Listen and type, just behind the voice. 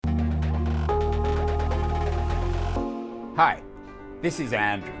Hi, this is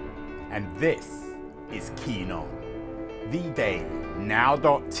Andrew, and this is Keen On, the daily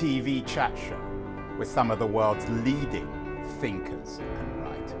now.tv chat show with some of the world's leading thinkers and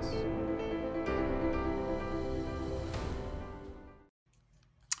writers.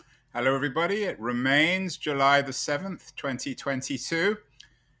 Hello, everybody. It remains July the 7th, 2022.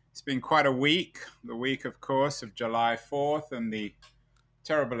 It's been quite a week. The week, of course, of July 4th and the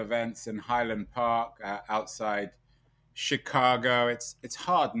terrible events in Highland Park outside Chicago. It's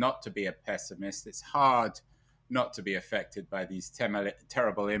hard not to be a pessimist. It's hard not to be affected by these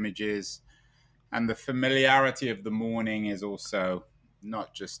terrible images. And the familiarity of the morning is also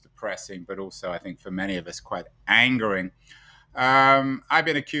not just depressing, but also, I think, for many of us, quite angering. I've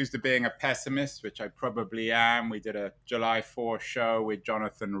been accused of being a pessimist, which I probably am. We did a July 4th show with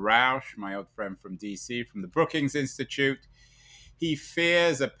Jonathan Rauch, my old friend from DC, from the Brookings Institute. He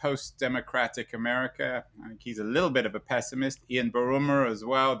fears a post-democratic America. I think he's a little bit of a pessimist. Ian Berumer as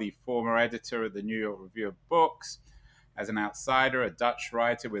well, the former editor of the New York Review of Books, as an outsider, a Dutch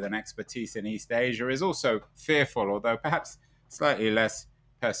writer with an expertise in East Asia, is also fearful, although perhaps slightly less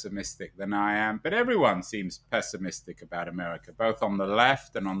pessimistic than I am. But everyone seems pessimistic about America, both on the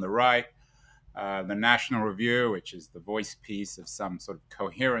left and on the right. The National Review, which is the voice piece of some sort of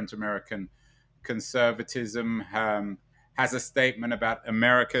coherent American conservatism, has a statement about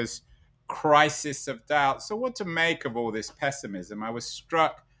America's crisis of doubt. So what to make of all this pessimism? I was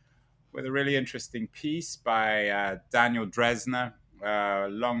struck with a really interesting piece by Daniel Drezner, a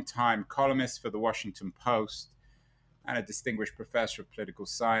longtime columnist for the Washington Post and a distinguished professor of political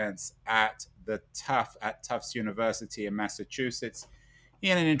science at Tufts University in Massachusetts. He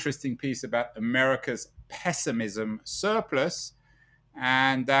had an interesting piece about America's pessimism surplus.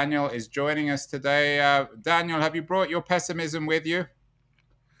 And Daniel is joining us today. Daniel, have you brought your pessimism with you?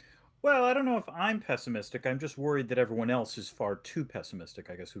 Well, I don't know if I'm pessimistic. I'm just worried that everyone else is far too pessimistic,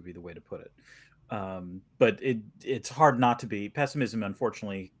 I guess would be the way to put it. But it's hard not to be. Pessimism,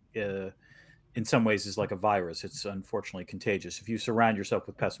 unfortunately, in some ways is like a virus. It's unfortunately contagious. If you surround yourself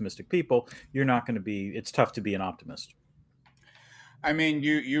with pessimistic people, you're not going to be, it's tough to be an optimist. I mean,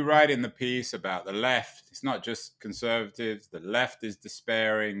 you write in the piece about the left. It's not just conservatives. The left is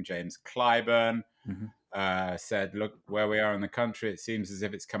despairing. James Clyburn said, look, where we are in the country, it seems as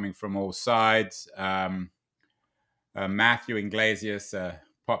if it's coming from all sides. Matthew Iglesias, a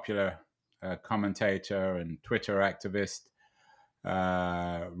popular commentator and Twitter activist,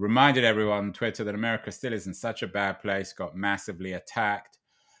 reminded everyone on Twitter that America still isn't such a bad place, got massively attacked.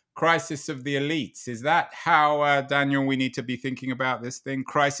 Crisis of the elites. Is that how, Daniel, we need to be thinking about this thing?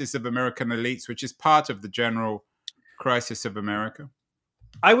 Crisis of American elites, which is part of the general crisis of America?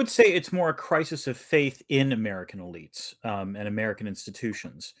 I would say it's more a crisis of faith in American elites and American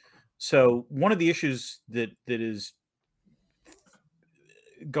institutions. So one of the issues that is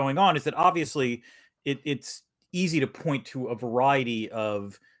going on is that obviously it's easy to point to a variety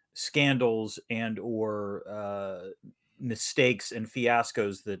of scandals and or mistakes and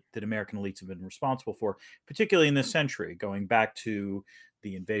fiascos that American elites have been responsible for, particularly in this century, going back to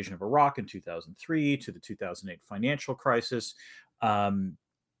the invasion of Iraq in 2003, to the 2008 financial crisis, to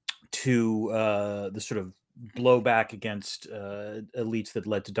the sort of blowback against elites that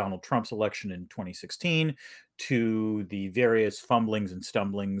led to Donald Trump's election in 2016, to the various fumblings and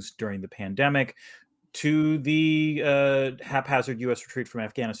stumblings during the pandemic, to the haphazard U.S. retreat from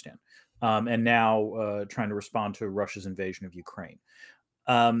Afghanistan, and now trying to respond to Russia's invasion of Ukraine.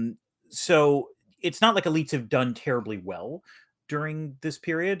 So it's not like elites have done terribly well during this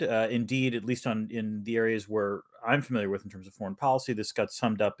period. Indeed, at least in the areas where I'm familiar with in terms of foreign policy, this got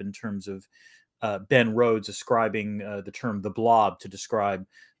summed up in terms of Ben Rhodes ascribing the term "the blob" to describe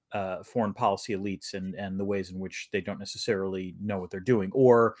foreign policy elites and the ways in which they don't necessarily know what they're doing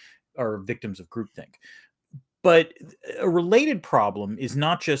or are victims of groupthink. But a related problem is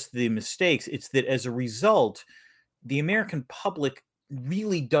not just the mistakes; it's that as a result, the American public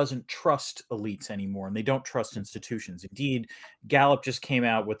really doesn't trust elites anymore, and they don't trust institutions. Indeed, Gallup just came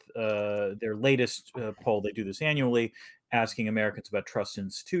out with their latest poll. They do this annually, asking Americans about trust in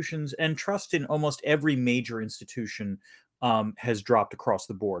institutions, and trust in almost every major institution has dropped across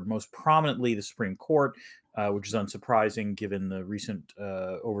the board. Most prominently, the Supreme Court, which is unsurprising given the recent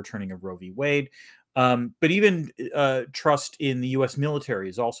overturning of Roe v. Wade. But even trust in the U.S. military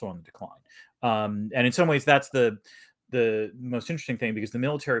is also on the decline. And in some ways, that's the most interesting thing, because the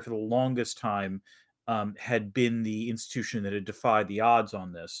military for the longest time had been the institution that had defied the odds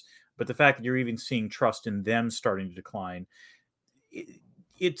on this. But the fact that you're even seeing trust in them starting to decline,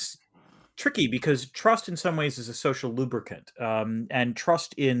 it's tricky, because trust in some ways is a social lubricant, and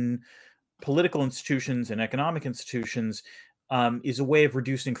trust in political institutions and economic institutions is a way of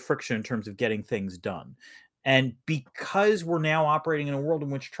reducing friction in terms of getting things done. And because we're now operating in a world in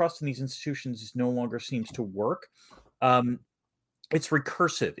which trust in these institutions no longer seems to work, um, it's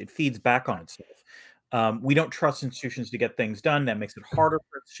recursive. It feeds back on itself. We don't trust institutions to get things done. That makes it harder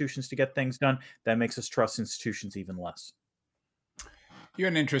for institutions to get things done. That makes us trust institutions even less. You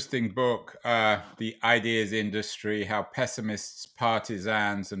have an interesting book, The Ideas Industry, How Pessimists,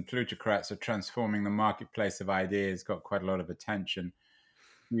 Partisans, and Plutocrats Are Transforming the Marketplace of Ideas. Got quite a lot of attention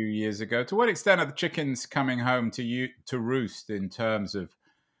a few years ago. To what extent are the chickens coming home to roost in terms of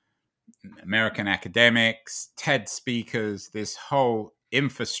American academics, TED speakers, this whole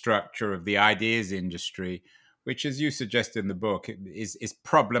infrastructure of the ideas industry, which, as you suggest in the book, is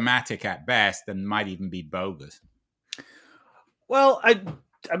problematic at best and might even be bogus? Well,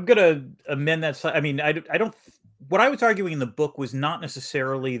 I'm gonna amend that. I mean, I don't. What I was arguing in the book was not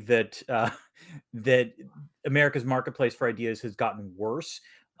necessarily that that America's marketplace for ideas has gotten worse.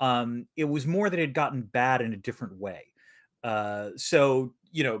 It was more that it had gotten bad in a different way. So,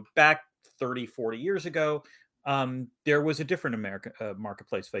 back 30, 40 years ago, there was a different American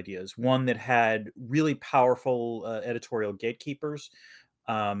marketplace of ideas, one that had really powerful editorial gatekeepers.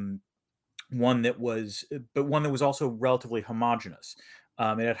 Um, one that was also relatively homogenous.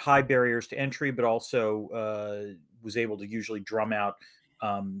 It had high barriers to entry, but also was able to usually drum out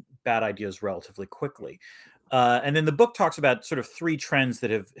bad ideas relatively quickly. And then the book talks about sort of three trends that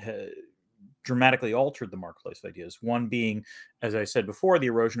have dramatically altered the marketplace of ideas. One being, as I said before, the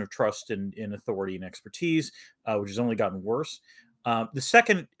erosion of trust in authority and expertise, which has only gotten worse. The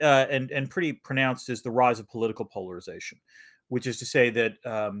second, and pretty pronounced, is the rise of political polarization, which is to say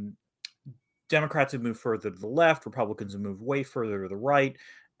that Democrats have moved further to the left, Republicans have moved way further to the right.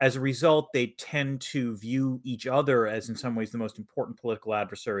 As a result, they tend to view each other as, in some ways, the most important political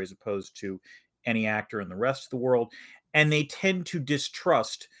adversary as opposed to any actor in the rest of the world. And they tend to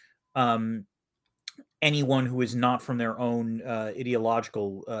distrust anyone who is not from their own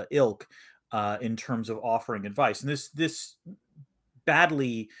ideological ilk in terms of offering advice. And this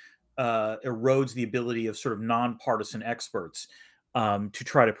badly erodes the ability of sort of nonpartisan experts to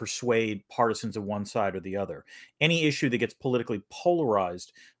try to persuade partisans of one side or the other. Any issue that gets politically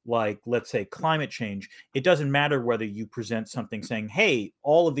polarized, like, let's say, climate change, it doesn't matter whether you present something saying, hey,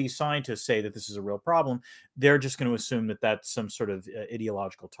 all of these scientists say that this is a real problem. They're just going to assume that that's some sort of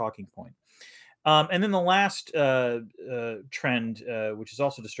ideological talking point. And then the last trend, which is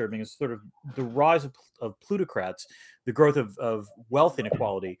also disturbing, is sort of the rise of plutocrats, the growth of wealth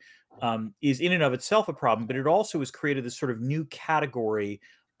inequality, is in and of itself a problem, but it also has created this sort of new category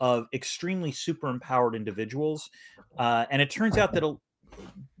of extremely super empowered individuals. And it turns out that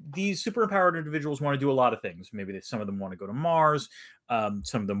these super empowered individuals want to do a lot of things. Maybe some of them want to go to Mars.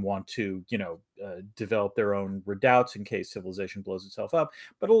 Some of them want to, develop their own redoubts in case civilization blows itself up.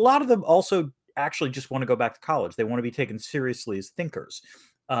 But a lot of them also actually just want to go back to college. They want to be taken seriously as thinkers.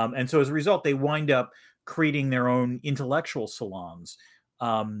 And so as a result, they wind up creating their own intellectual salons.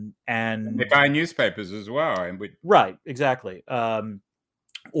 And they buy newspapers as well. Right, exactly.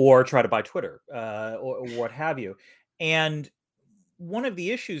 Or try to buy Twitter or what have you. And one of the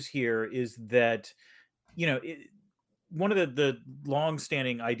issues here is that, one of the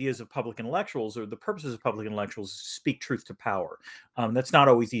long-standing ideas of public intellectuals, or the purposes of public intellectuals, is speak truth to power. That's not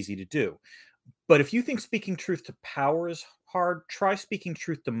always easy to do. But if you think speaking truth to power is hard, try speaking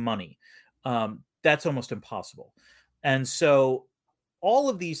truth to money. That's almost impossible. And so all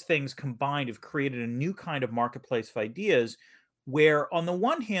of these things combined have created a new kind of marketplace of ideas where, on the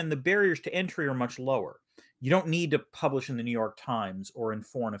one hand, the barriers to entry are much lower. You don't need to publish in the New York Times or in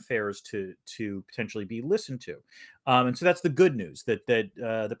Foreign Affairs to potentially be listened to. And so that's the good news, that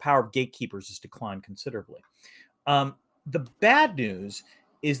the power of gatekeepers has declined considerably. The bad news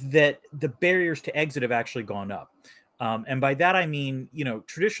is that the barriers to exit have actually gone up. And by that, I mean,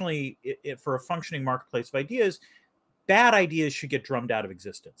 traditionally, for a functioning marketplace of ideas, bad ideas should get drummed out of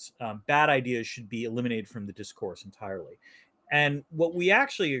existence. Bad ideas should be eliminated from the discourse entirely. And what we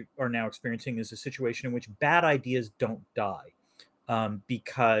actually are now experiencing is a situation in which bad ideas don't die.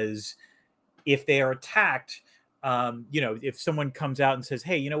 Because if they are attacked, if someone comes out and says,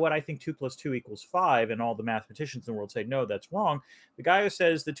 hey, you know what, I think 2 + 2 = 5, and all the mathematicians in the world say, no, that's wrong. The guy who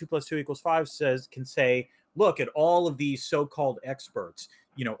says that 2 + 2 = 5 can say, look at all of these so-called experts,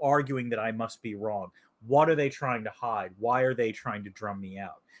 arguing that I must be wrong. What are they trying to hide? Why are they trying to drum me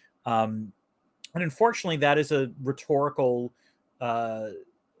out? And unfortunately, that is a rhetorical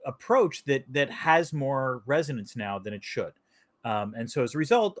approach that has more resonance now than it should. And so as a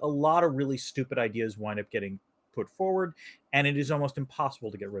result, a lot of really stupid ideas wind up getting put forward, and it is almost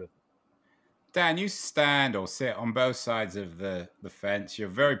impossible to get rid of them. Dan, you stand or sit on both sides of the fence. You're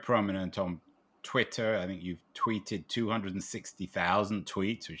very prominent on Twitter. I think you've tweeted 260,000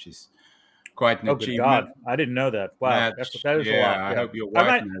 tweets, which is quite an Oh, good God. achievement. I didn't know that. Wow. That is a Yeah, lot. I Yeah. hope your I wife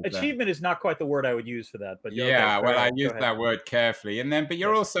might, knows that. achievement is not quite the word I would use for that, but yeah, okay. Yeah, Go well, I ahead. Go use ahead. that word carefully. And then, but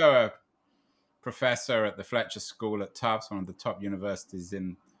you're Yes. also a professor at the Fletcher School at Tufts, one of the top universities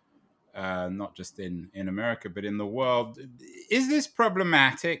in not just in America, but in the world. Is this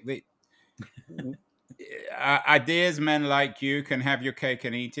problematic that ideas men like you can have your cake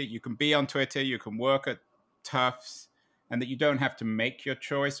and eat it? You can be on Twitter, you can work at Tufts, and that you don't have to make your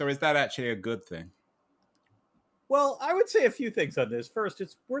choice? Or is that actually a good thing? Well, I would say a few things on this. First,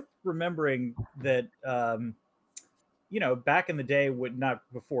 it's worth remembering that back in the day, not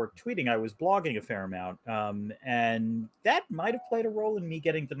before tweeting, I was blogging a fair amount, and that might have played a role in me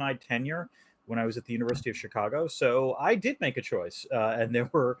getting denied tenure when I was at the University of Chicago. So I did make a choice, and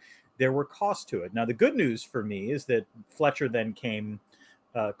there were costs to it. Now, the good news for me is that Fletcher then came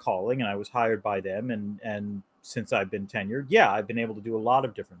calling, and I was hired by them, and since I've been tenured, yeah, I've been able to do a lot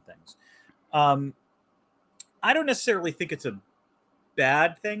of different things. Um, I don't necessarily think it's a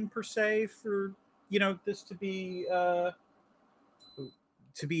bad thing per se for this to be how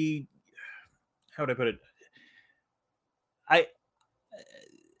would I put it? I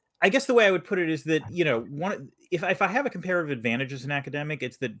I guess the way I would put it is that one if I have a comparative advantage as an academic,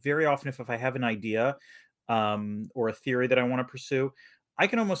 it's that very often if I have an idea or a theory that I want to pursue, I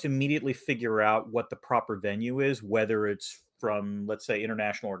can almost immediately figure out what the proper venue is, whether it's from, let's say,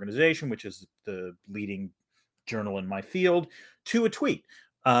 international organization, which is the leading journal in my field, to a tweet.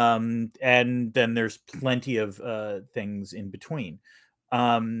 And then there's plenty of things in between.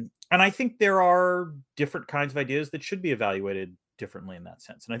 And I think there are different kinds of ideas that should be evaluated differently in that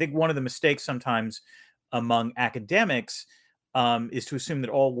sense. And I think one of the mistakes sometimes among academics is to assume that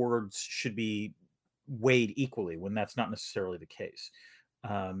all words should be weighed equally when that's not necessarily the case.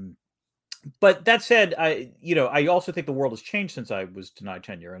 Um, but that said, I also think the world has changed since I was denied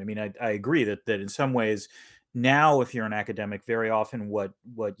tenure. And I mean, I agree that in some ways now, if you're an academic, very often what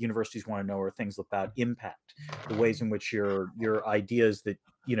universities want to know are things about impact, the ways in which your ideas that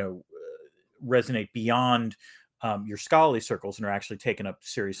resonate beyond your scholarly circles and are actually taken up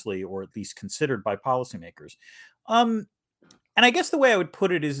seriously or at least considered by policymakers. Um, and I guess the way I would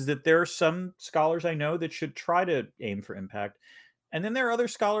put it is that there are some scholars I know that should try to aim for impact. And then there are other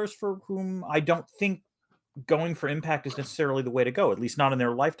scholars for whom I don't think going for impact is necessarily the way to go, at least not in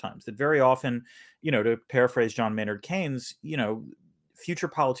their lifetimes. That very often, to paraphrase John Maynard Keynes, future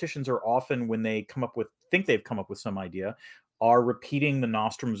politicians are often, when they think they've come up with some idea, are repeating the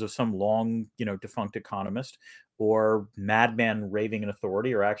nostrums of some long, defunct economist or madman raving in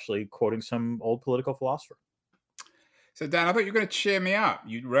authority, or actually quoting some old political philosopher. So, Dan, I thought you were going to cheer me up.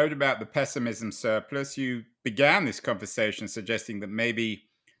 You wrote about the pessimism surplus. You began this conversation suggesting that maybe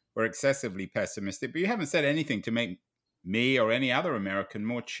we're excessively pessimistic, but you haven't said anything to make me or any other American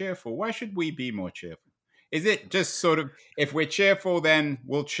more cheerful. Why should we be more cheerful? Is it just sort of, if we're cheerful, then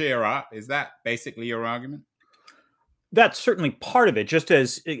we'll cheer up? Is that basically your argument? That's certainly part of it. Just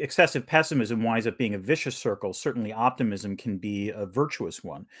as excessive pessimism winds up being a vicious circle, certainly optimism can be a virtuous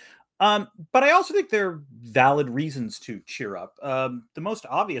one. But I also think there are valid reasons to cheer up. The most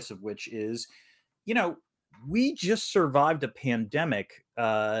obvious of which is, you know, we just survived a pandemic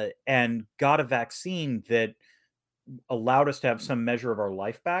and got a vaccine that allowed us to have some measure of our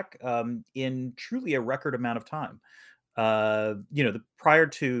life back in truly a record amount of time. Prior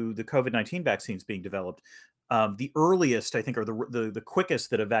to the COVID-19 vaccines being developed, the earliest, I think, or the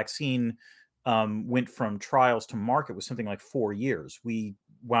quickest that a vaccine went from trials to market was something like 4 years. We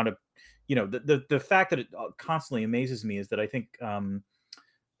wound up, the fact that it constantly amazes me is that I think uh,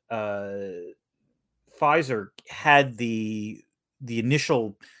 Pfizer had the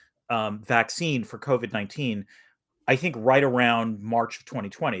initial vaccine for COVID-19, I think, right around March of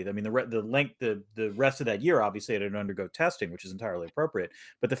 2020. I mean, the rest of that year, obviously, it had to undergo testing, which is entirely appropriate.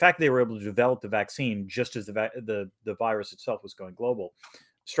 But the fact that they were able to develop the vaccine just as the virus itself was going global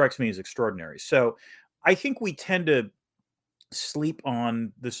strikes me as extraordinary. So I think we tend to sleep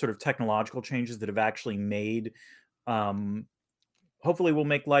on the sort of technological changes that have actually made, hopefully will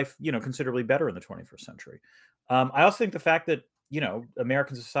make life, considerably better in the 21st century. I also think the fact that,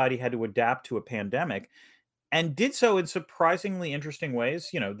 American society had to adapt to a pandemic and did so in surprisingly interesting ways.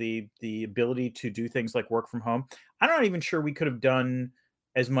 The ability to do things like work from home. I'm not even sure we could have done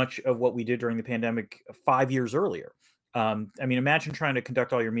as much of what we did during the pandemic 5 years earlier. I mean, imagine trying to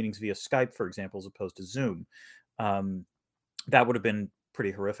conduct all your meetings via Skype, for example, as opposed to Zoom. Um, that would have been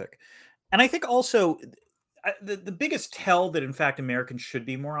pretty horrific. And I think also, the biggest tell that, in fact, Americans should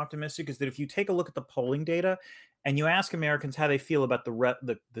be more optimistic is that if you take a look at the polling data and you ask Americans how they feel about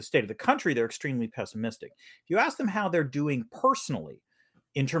the state of the country, they're extremely pessimistic. If you ask them how they're doing personally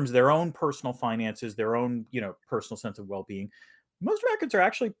in terms of their own personal finances, their own, personal sense of well-being, most Americans are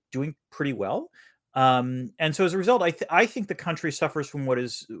actually doing pretty well. And so as a result, I think the country suffers from what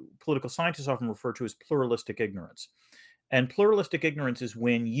is political scientists often refer to as pluralistic ignorance. And pluralistic ignorance is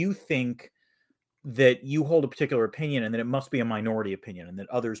when you think that you hold a particular opinion and that it must be a minority opinion and that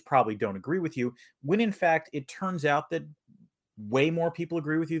others probably don't agree with you, when in fact it turns out that way more people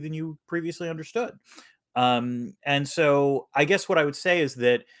agree with you than you previously understood. And so I guess what I would say is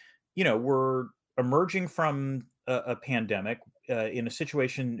that, we're emerging from a pandemic in a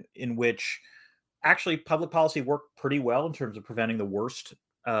situation in which actually public policy worked pretty well in terms of preventing the worst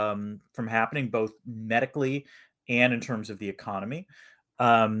from happening, both medically and in terms of the economy.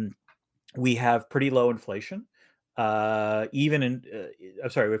 We have pretty low inflation, we have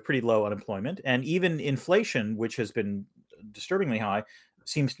pretty low unemployment, and even inflation, which has been disturbingly high,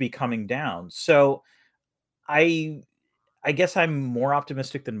 seems to be coming down. So I I guess I'm more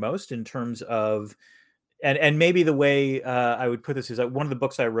optimistic than most in terms of, and maybe the way I would put this is that one of the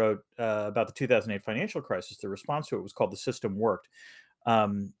books I wrote about the 2008 financial crisis, the response to it was called "The System Worked."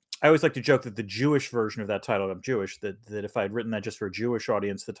 I always like to joke that the Jewish version of that title, I'm Jewish, that if I had written that just for a Jewish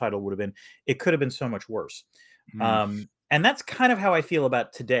audience, the title would have been, "It could have been so much worse." Mm. And that's kind of how I feel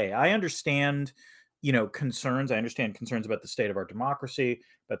about today. I understand, concerns. I understand concerns about the state of our democracy,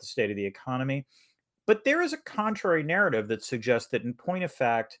 about the state of the economy. But there is a contrary narrative that suggests that, in point of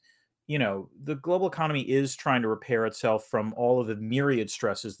fact, the global economy is trying to repair itself from all of the myriad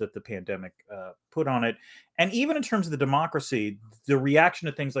stresses that the pandemic put on it. And even in terms of the democracy, the reaction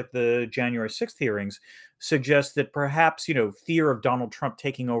to things like the January 6th hearings suggests that perhaps, fear of Donald Trump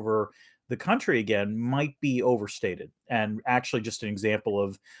taking over the country again might be overstated and actually just an example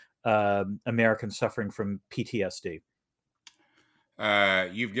of Americans suffering from PTSD.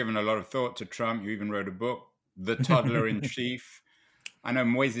 You've given a lot of thought to Trump. You even wrote a book, The Toddler in Chief. I know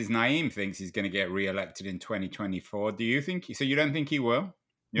Moises Naim thinks he's going to get re-elected in 2024. Do you think? So you don't think he will?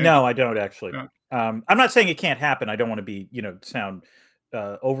 You don't No, think? I don't actually. No. I'm not saying it can't happen. I don't want to be, sound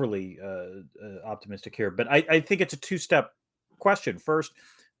overly optimistic here, but I think it's a two-step question. First,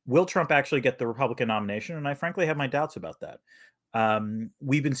 will Trump actually get the Republican nomination? And I frankly have my doubts about that.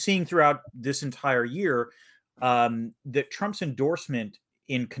 We've been seeing throughout this entire year that Trump's endorsement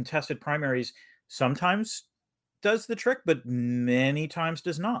in contested primaries sometimes does the trick, but many times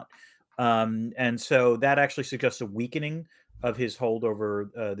does not. And so that actually suggests a weakening of his hold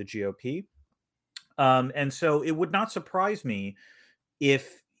over the GOP. And so it would not surprise me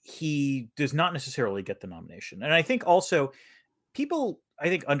if he does not necessarily get the nomination. And I think also people, I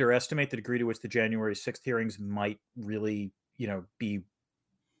think, underestimate the degree to which the January 6th hearings might really, be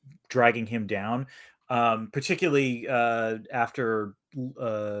dragging him down, particularly after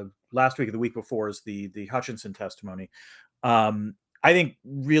last week or the week before is the Hutchinson testimony. I think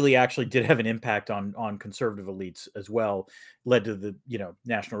really actually did have an impact on conservative elites as well. Led to the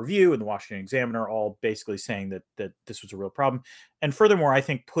National Review and the Washington Examiner all basically saying that this was a real problem, and furthermore, I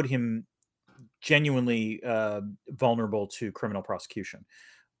think put him genuinely vulnerable to criminal prosecution.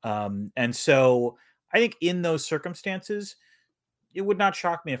 And so I think in those circumstances, it would not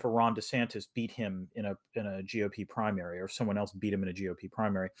shock me if a Ron DeSantis beat him in a GOP primary, or if someone else beat him in a GOP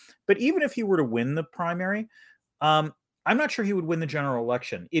primary. But even if he were to win the primary, I'm not sure he would win the general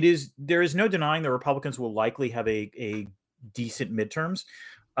election. There is no denying the Republicans will likely have a decent midterms,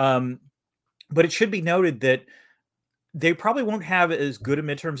 but it should be noted that they probably won't have as good a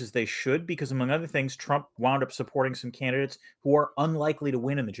midterms as they should, because among other things, Trump wound up supporting some candidates who are unlikely to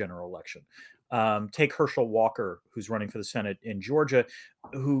win in the general election. Take Herschel Walker, who's running for the Senate in Georgia,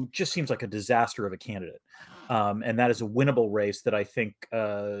 who just seems like a disaster of a candidate. And that is a winnable race that I think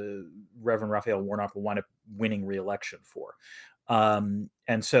Reverend Raphael Warnock will wind up winning re-election for. And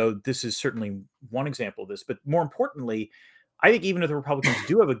so this is certainly one example of this. But more importantly, I think even if the Republicans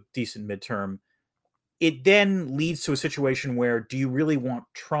do have a decent midterm, it then leads to a situation where, do you really want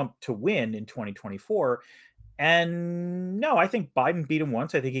Trump to win in 2024? And no, I think Biden beat him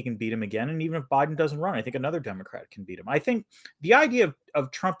once. I think he can beat him again. And even if Biden doesn't run, I think another Democrat can beat him. I think the idea of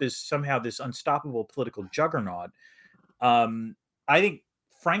Trump is somehow this unstoppable political juggernaut, I think,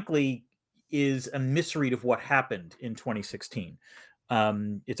 frankly, is a misread of what happened in 2016.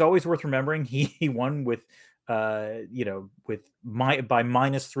 It's always worth remembering he won with by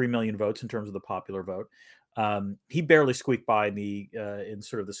minus 3 million votes in terms of the popular vote. He barely squeaked by in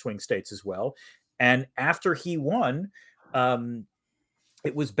sort of the swing states as well. And after he won,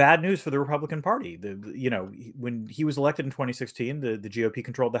 it was bad news for the Republican Party. When he was elected in 2016, the GOP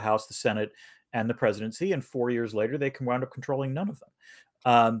controlled the House, the Senate, and the presidency, and 4 years later, they wound up controlling none of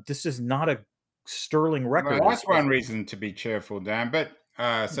them. This is not a sterling Well, record. that's one reason to be cheerful, Dan. But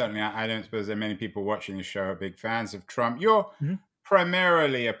certainly, I don't suppose there are many people watching the show who are big fans of Trump. You're Mhm.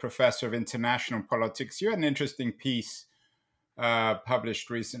 primarily a professor of international politics. You had an interesting piece published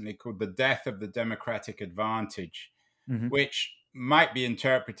recently called "The Death of the Democratic Advantage," Mhm. which might be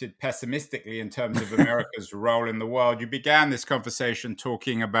interpreted pessimistically in terms of America's role in the world. You began this conversation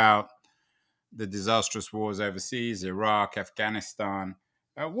talking about the disastrous wars overseas, Iraq, Afghanistan.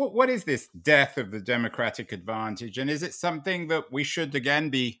 What is this death of the democratic advantage? And is it something that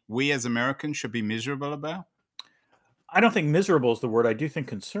we as Americans should be miserable about? I don't think miserable is the word. I do think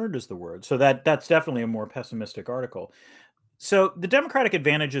concerned is the word. So that's definitely a more pessimistic article. So the democratic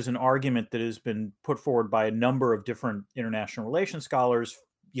advantage is an argument that has been put forward by a number of different international relations scholars,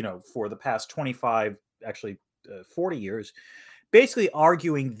 for the past 25, actually 40 years, basically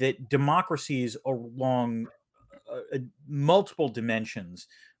arguing that democracies along multiple dimensions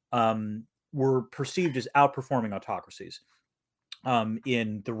um, were perceived as outperforming autocracies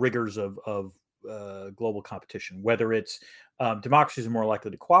in the rigors of global competition. Whether it's democracies are more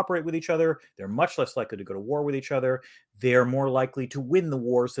likely to cooperate with each other, they're much less likely to go to war with each other. They're more likely to win the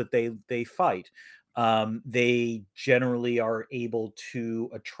wars that they fight. They generally are able to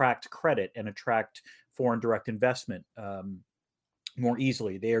attract credit and attract foreign direct investment more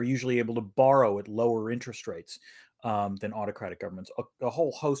easily. They are usually able to borrow at lower interest rates than autocratic governments. A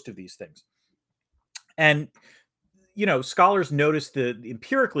whole host of these things, and scholars noticed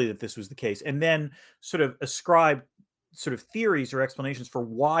empirically that this was the case, and then sort of ascribe sort of theories or explanations for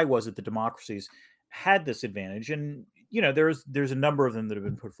why was it that democracies had this advantage. And there's a number of them that have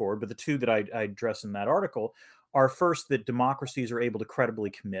been put forward, but the two that I address in that article are, first, that democracies are able to credibly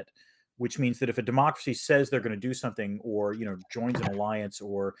commit, which means that if a democracy says they're going to do something, or joins an alliance,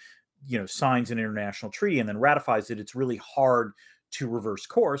 or signs an international treaty and then ratifies it, it's really hard to reverse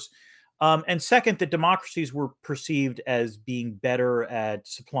course. And second, that democracies were perceived as being better at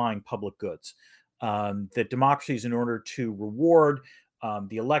supplying public goods. That democracies, in order to reward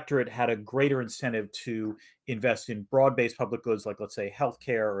the electorate, had a greater incentive to invest in broad-based public goods, like, let's say,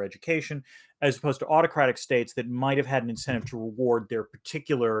 healthcare or education, as opposed to autocratic states that might have had an incentive to reward their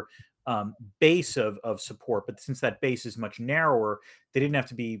particular base of support. But since that base is much narrower, they didn't have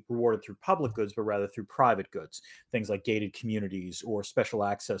to be rewarded through public goods, but rather through private goods, things like gated communities or special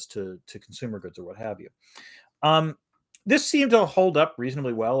access to consumer goods or what have you. This seemed to hold up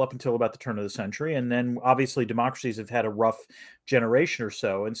reasonably well up until about the turn of the century, and then obviously democracies have had a rough generation or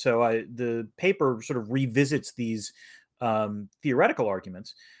so. And so the paper sort of revisits these theoretical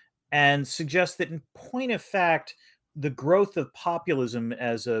arguments and suggests that, in point of fact, the growth of populism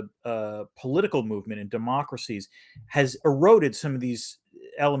as a political movement in democracies has eroded some of these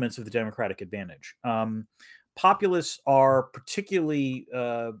elements of the democratic advantage. Populists are particularly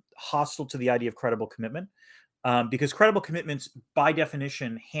hostile to the idea of credible commitment, because credible commitments, by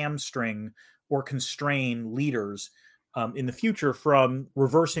definition, hamstring or constrain leaders in the future from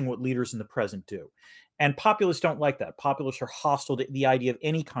reversing what leaders in the present do. And populists don't like that. Populists are hostile to the idea of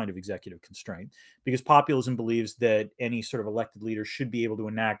any kind of executive constraint, because populism believes that any sort of elected leader should be able to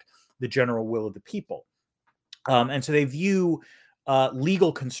enact the general will of the people. And so they view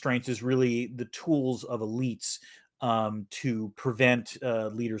legal constraints as really the tools of elites to prevent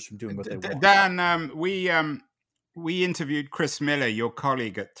leaders from doing what they want. Dan, we interviewed Chris Miller, your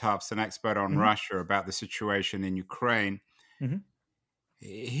colleague at Tufts, an expert on Russia, about the situation in Ukraine. Mhm.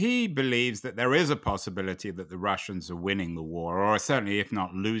 He believes that there is a possibility that the Russians are winning the war, or certainly, if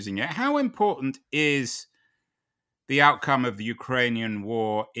not losing it. How important is the outcome of the Ukrainian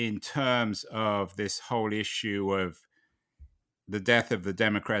war in terms of this whole issue of the death of the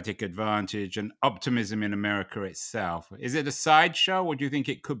democratic advantage and optimism in America itself? Is it a sideshow, or do you think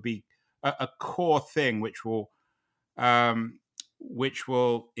it could be a core thing which will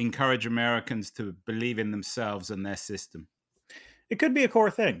encourage Americans to believe in themselves and their system? It could be a core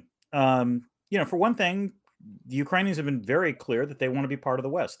thing. For one thing, the Ukrainians have been very clear that they want to be part of the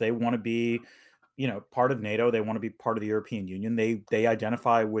West. They want to be, part of NATO. They want to be part of the European Union. They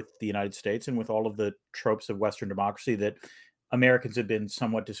identify with the United States and with all of the tropes of Western democracy that Americans have been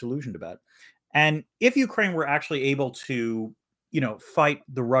somewhat disillusioned about. And if Ukraine were actually able to, fight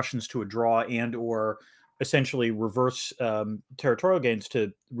the Russians to a draw and or essentially reverse territorial gains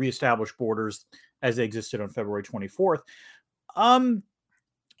to reestablish borders as they existed on February 24th,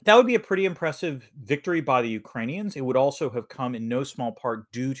 that would be a pretty impressive victory by the Ukrainians. It would also have come in no small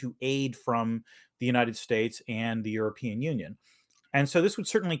part due to aid from the United States and the European Union. And so this would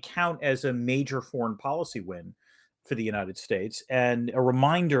certainly count as a major foreign policy win for the United States and a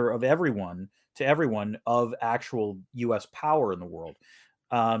reminder of everyone of actual US power in the world.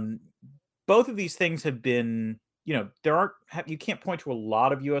 Um, Both of these things have been, there aren't, you can't point to a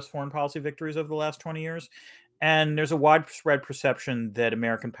lot of US foreign policy victories over the last 20 years. And there's a widespread perception that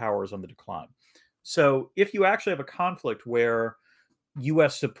American power is on the decline. So if you actually have a conflict where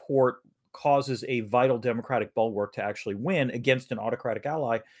US support causes a vital democratic bulwark to actually win against an autocratic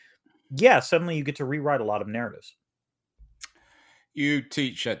ally, yeah, suddenly you get to rewrite a lot of narratives. You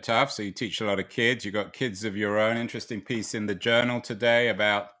teach at Tufts, so you teach a lot of kids. You got kids of your own. Interesting piece in the Journal today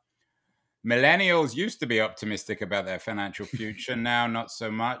about millennials used to be optimistic about their financial future. Now, not so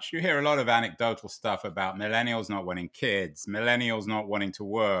much. You hear a lot of anecdotal stuff about millennials not wanting kids, millennials not wanting to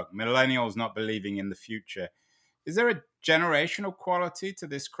work, millennials not believing in the future. Is there a generational quality to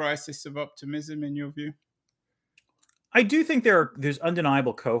this crisis of optimism in your view? I do think there's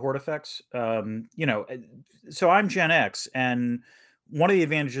undeniable cohort effects. So I'm Gen X, and one of the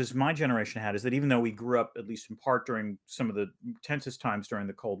advantages my generation had is that even though we grew up, at least in part, during some of the tensest times during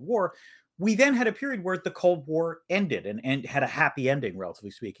the Cold War, we then had a period where the Cold War ended and had a happy ending,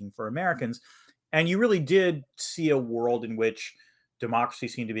 relatively speaking, for Americans. And you really did see a world in which democracy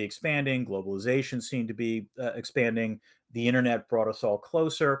seemed to be expanding, globalization seemed to be expanding, the internet brought us all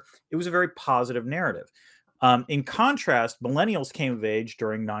closer. It was a very positive narrative. In contrast, millennials came of age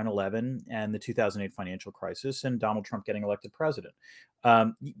during 9/11 and the 2008 financial crisis and Donald Trump getting elected president.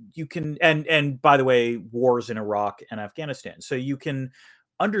 You can, and by the way, wars in Iraq and Afghanistan. So you can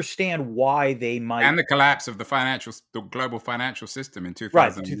understand why they might. And the collapse of the global financial system in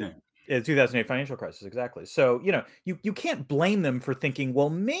Right, 2008. 2008 financial crisis, exactly. So, you can't blame them for thinking, well,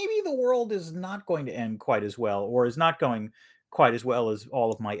 maybe the world is not going to end quite as well, or is not going quite as well as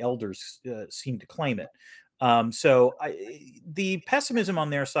all of my elders seem to claim it. The pessimism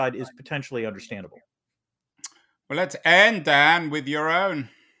on their side is potentially understandable. Well, let's end, Dan, with your own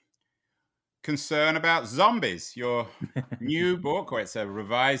concern about zombies. Your new book, or it's a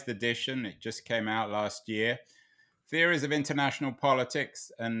revised edition, it just came out last year. Theories of International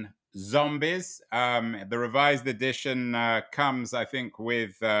Politics and Zombies. The revised edition comes, I think,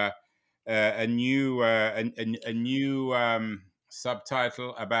 with a new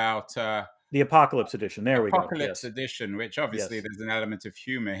subtitle about the Apocalypse Edition. There we go. Apocalypse Edition, which obviously Yes. there's an element of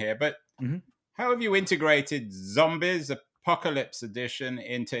humor here. But Mhm. how have you integrated Zombies Apocalypse Edition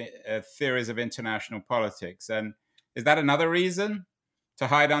into Theories of International Politics? And is that another reason to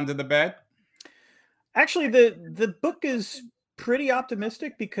hide under the bed? Actually, the book is pretty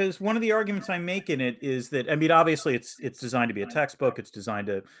optimistic because one of the arguments I make in it is that, I mean, obviously it's designed to be a textbook. It's designed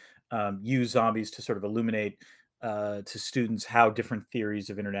to use zombies to sort of illuminate to students how different theories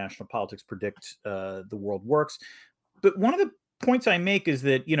of international politics predict the world works. But one of the points I make is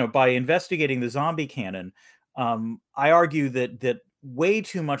that, by investigating the zombie canon, I argue that way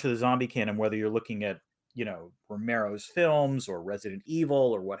too much of the zombie canon, whether you're looking at Romero's films or Resident Evil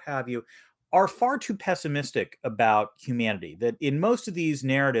or what have you, are far too pessimistic about humanity. That in most of these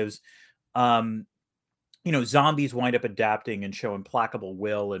narratives, um, zombies wind up adapting and show implacable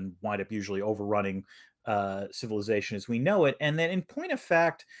will and wind up usually overrunning civilization as we know it. And then, in point of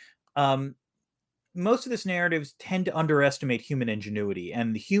fact, um, most of these narratives tend to underestimate human ingenuity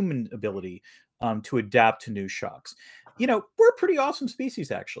and the human ability to adapt to new shocks. We're a pretty awesome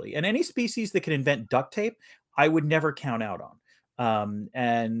species, actually. And any species that can invent duct tape, I would never count out on.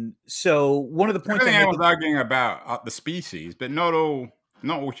 And so one of the points I was arguing about the species, but not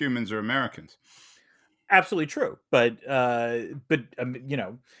all humans are Americans. Absolutely true, but I think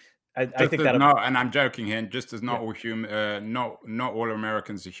that and I'm joking here. Just as not all human, not all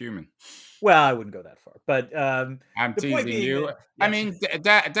Americans are human. Well, I wouldn't go that far, but I'm teasing you. That, yes. I mean,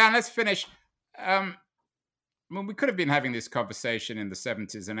 Dan, let's finish. Well, we could have been having this conversation in the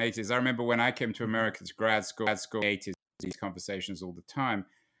 70s and 80s. I remember when I came to America to grad school in the 80s, these conversations all the time.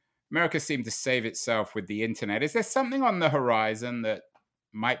 America seemed to save itself with the internet. Is there something on the horizon that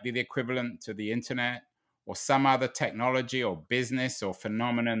might be the equivalent to the internet or some other technology or business or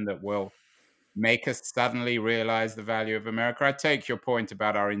phenomenon that will make us suddenly realize the value of America? I take your point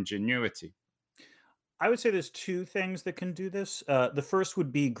about our ingenuity. I would say there's two things that can do this. The first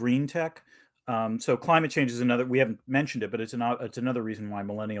would be green tech. So climate change is another. We haven't mentioned it, but it's another reason why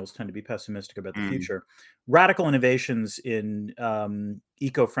millennials tend to be pessimistic about the future. Radical innovations in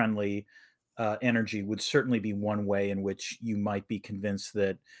eco-friendly energy would certainly be one way in which you might be convinced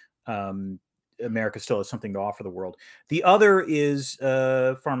that America still has something to offer the world. The other is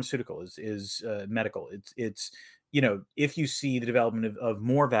pharmaceutical, is medical. It's if you see the development of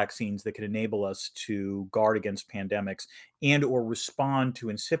more vaccines that could enable us to guard against pandemics and or respond to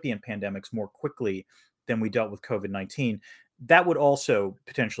incipient pandemics more quickly than we dealt with COVID-19, that would also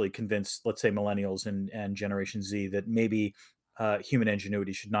potentially convince, let's say, millennials and Generation Z that maybe human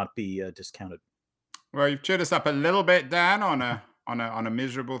ingenuity should not be discounted. Well, you've cheered us up a little bit, Dan, on a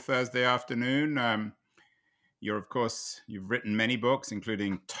miserable Thursday afternoon. Of course, you've written many books,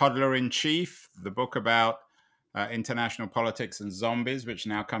 including Toddler in Chief, the book about international politics and zombies, which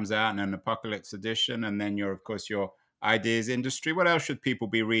now comes out in an apocalypse edition. And then of course, your ideas industry. What else should people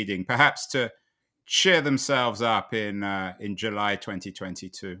be reading, perhaps to cheer themselves up in July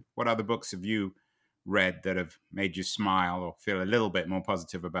 2022? What other books have you read that have made you smile or feel a little bit more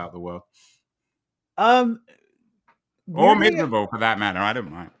positive about the world? Um, Or weirdly, miserable, for that matter. I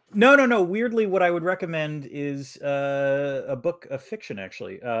don't mind. no. Weirdly, what I would recommend is a book of fiction.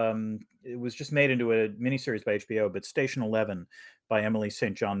 Actually, it was just made into a miniseries by HBO, but Station 11 by Emily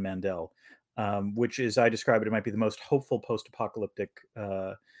St. John Mandel, which is, I describe it, it might be the most hopeful post-apocalyptic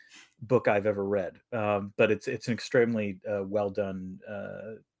book I've ever read. But it's an extremely well done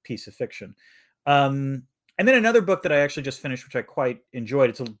piece of fiction. And then another book that I actually just finished, which I quite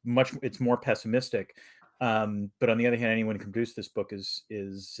enjoyed. It's more pessimistic, but on the other hand, anyone who can produce this book is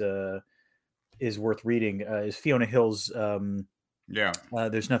worth reading. Is Fiona Hill's Yeah,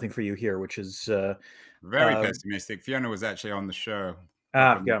 "There's Nothing for You Here," which is very pessimistic. Fiona was actually on the show.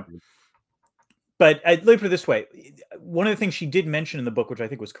 yeah. But let me put it this way: one of the things she did mention in the book, which I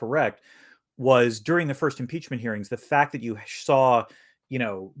think was correct, was during the first impeachment hearings, the fact that you saw,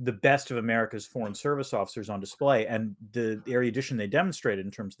 the best of America's foreign service officers on display, and the erudition they demonstrated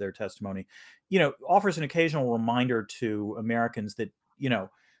in terms of their testimony, offers an occasional reminder to Americans that,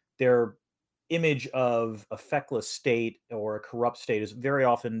 their image of a feckless state or a corrupt state is very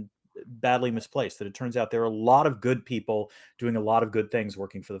often badly misplaced. That it turns out there are a lot of good people doing a lot of good things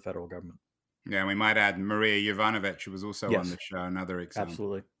working for the federal government. Yeah, we might add Maria Yovanovitch, who was also on Yes, the show, another example.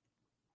 absolutely.